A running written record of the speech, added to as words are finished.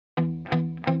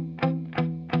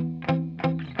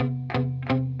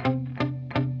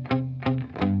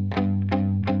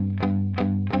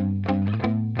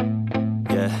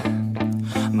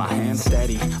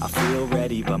steady, I feel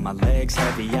ready, but my legs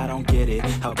heavy, I don't get it.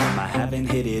 How come I haven't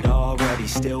hit it already?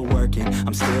 Still working,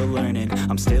 I'm still learning,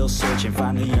 I'm still searching,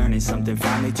 finally earning something,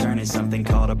 finally turning something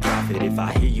called a profit. If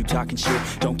I hear you talking shit,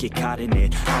 don't get caught in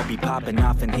it. I'll be popping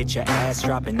off and hit your ass,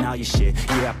 dropping all your shit.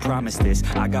 Yeah, I promise this,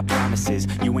 I got promises,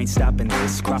 you ain't stopping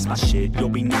this. Cross my shit, you'll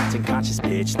be knocked unconscious,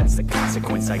 bitch. That's the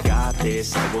consequence, I got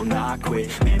this, I will not quit.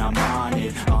 Man, I'm on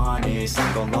it, honest,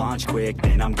 I'm gon' launch quick,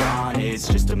 then I'm gone. It's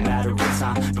just a matter of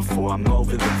time before I'm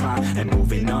over the climb and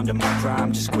moving under my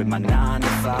prime. Just quit my 9 to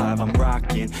 5, I'm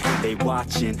rocking and they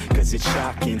watching, cause it's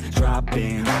shocking.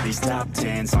 Dropping all these top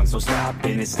 10 songs, so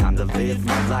stopping. It's time to live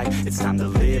my life, it's time to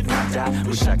live, not die.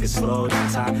 Wish I could slow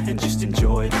down time and just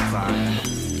enjoy the climb.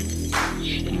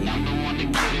 And I'm the one to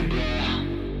get it, bro.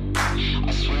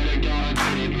 I swear to God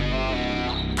I get it,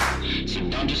 bro. So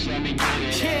don't just let me get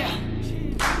it. Yeah,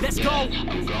 let's go.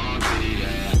 I'm gon' get it,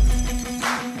 yeah.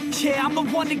 Yeah, I'm the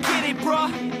one to get it, bro.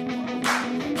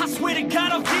 I swear to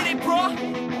God I'll get it, bro.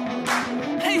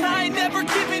 Hey, I ain't never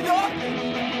giving up.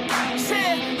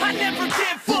 Yeah, I never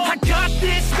give up. I got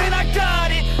this, man, I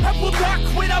got it. I will not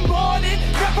quit, I'm on it.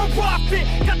 Never off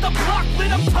it. Got the block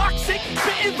lit, I'm toxic.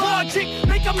 Spitting logic,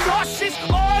 make them nauseous.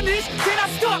 Honest, can I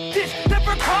stop this?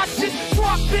 Never cautious,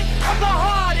 drop it. I'm the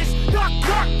hardest. Knock,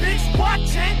 knock, bitch,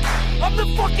 watch it. I'm the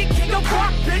fucking king of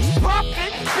rock, bitch.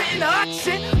 Profit, spitting hot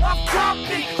shit. Off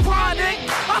topic, chronic.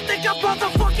 I think I'm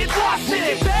motherfucking lost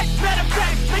it. Back, matter of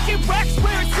fact, making racks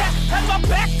where it's at. Had my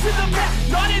back to the mat,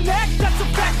 not an act, that's a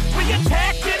fact. We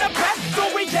attack in a back,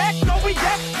 no react, no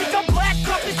react. Think I'm black,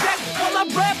 up his back. While I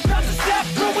rap, bounce a step,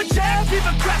 throw a jab, give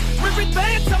a crap. We're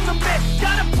advanced, I'm the man.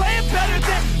 Gotta play it better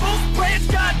than most brands.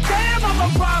 Goddamn, I'm a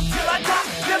rhyme till I die.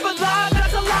 Never lie,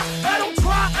 that's a lie. I don't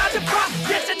try, I defy.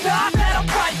 Get you not that I'm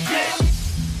right, yeah.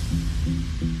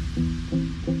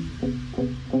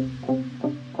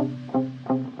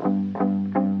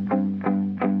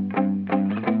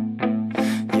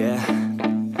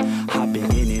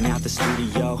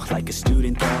 Like a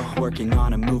student though, working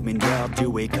on a movement, yeah, I'll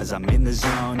do it cause I'm in the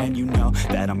zone. And you know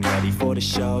that I'm ready for the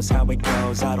shows. How it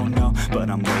goes, I don't know, but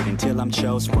I'm waiting till I'm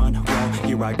chose. Front row,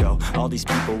 here I go. All these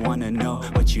people wanna know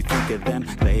what you think of them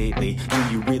lately. Do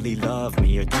you really love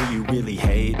me or do you really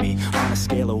hate me? On a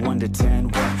scale of 1 to 10,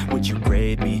 what would you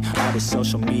grade me? All this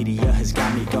social media has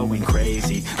got me going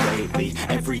crazy lately.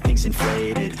 Everything's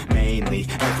inflated, mainly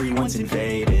everyone's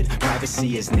invaded.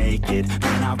 Privacy is naked,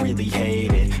 man, I really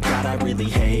hate it. God, I really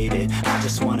hate it. I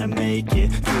just wanna make it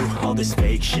through all this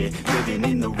fake shit. Living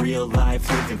in the real life,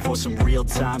 living for some real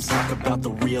times. Talk about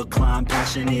the real climb,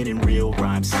 passionate in real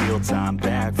rhymes. Steal time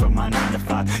back from my 9 to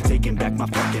 5, taking back my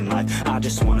fucking life. I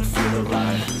just wanna feel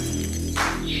alive.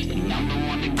 And I'm the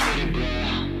one to get it,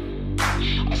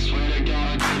 bro. I swear to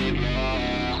God I get it,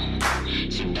 bro.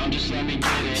 So don't just let me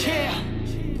get it.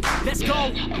 Yeah, let's go.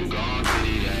 I'm gon' get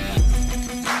it, yeah.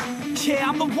 Yeah,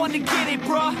 I'm the one to get it,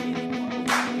 bro.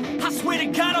 I swear to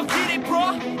God I'll get it,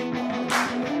 bro.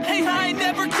 Hey, I ain't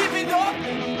never giving up.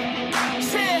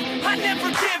 Yeah, I never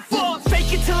give up.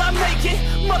 Fake it till I make it.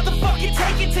 Motherfucking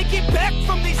take it back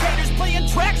from these haters. Playing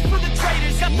tracks for the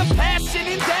traitors. Got the passion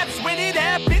in depths when it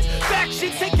happens.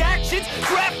 Factions take actions,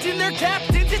 drafting their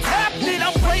captains. It's happening,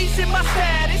 I'm raising my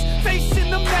status. Facing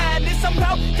the madness, I'm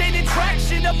out gaining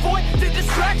traction. Avoid the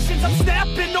distractions, I'm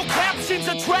snapping, no captions.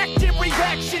 Attracting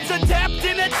reactions,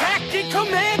 adapting, attacking,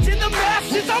 commanding the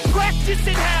masses. I'm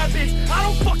practicing habits, I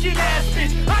don't fucking ask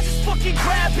it. I just fucking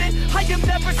grab it, I am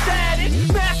never static.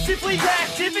 Massively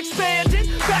active, expanding,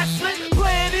 backslid,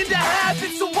 planning to have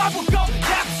it. So I will go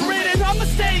capture it and I'ma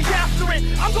stay after it.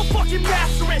 I'm gonna fucking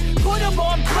master it, put them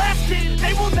on blast it.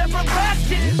 They will never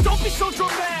last it, don't be so